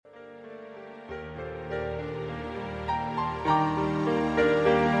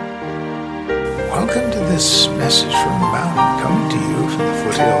This message from the mountain coming to you from the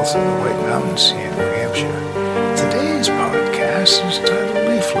foothills of the White Mountains here in New Hampshire. Today's podcast is titled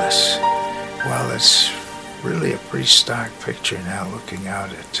Leafless. Well, it's really a pretty stark picture now looking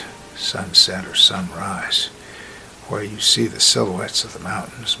out at sunset or sunrise, where you see the silhouettes of the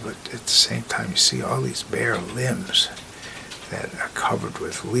mountains, but at the same time you see all these bare limbs that are covered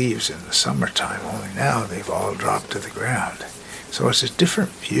with leaves in the summertime, only now they've all dropped to the ground. So it's a different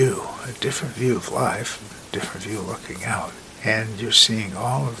view of life, a different view looking out. And you're seeing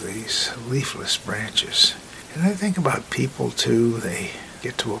all of these leafless branches. And I think about people too. They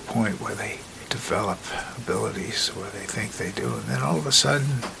get to a point where they develop abilities where they think they do, and then all of a sudden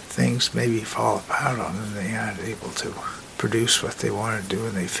things maybe fall apart on them. They aren't able to produce what they want to do,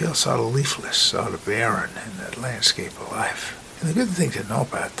 and they feel sort of leafless, sort of barren in that landscape of life. And the good thing to know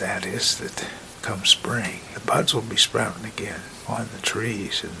about that is that come spring, the buds will be sprouting again on the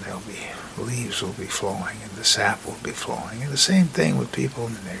trees, and leaves will be flowing, and the sap will be flowing. And the same thing with people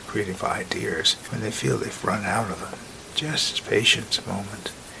and their creative ideas when they feel they've run out of them. Just patience a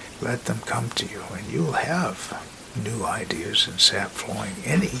moment. Let them come to you, and you'll have new ideas and sap flowing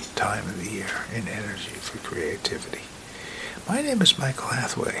any time of the year and energy for creativity. My name is Michael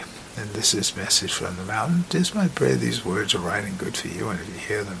Hathaway, and this is Message from the Mountain. It is my prayer these words are right and good for you, and if you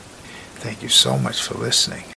hear them, thank you so much for listening.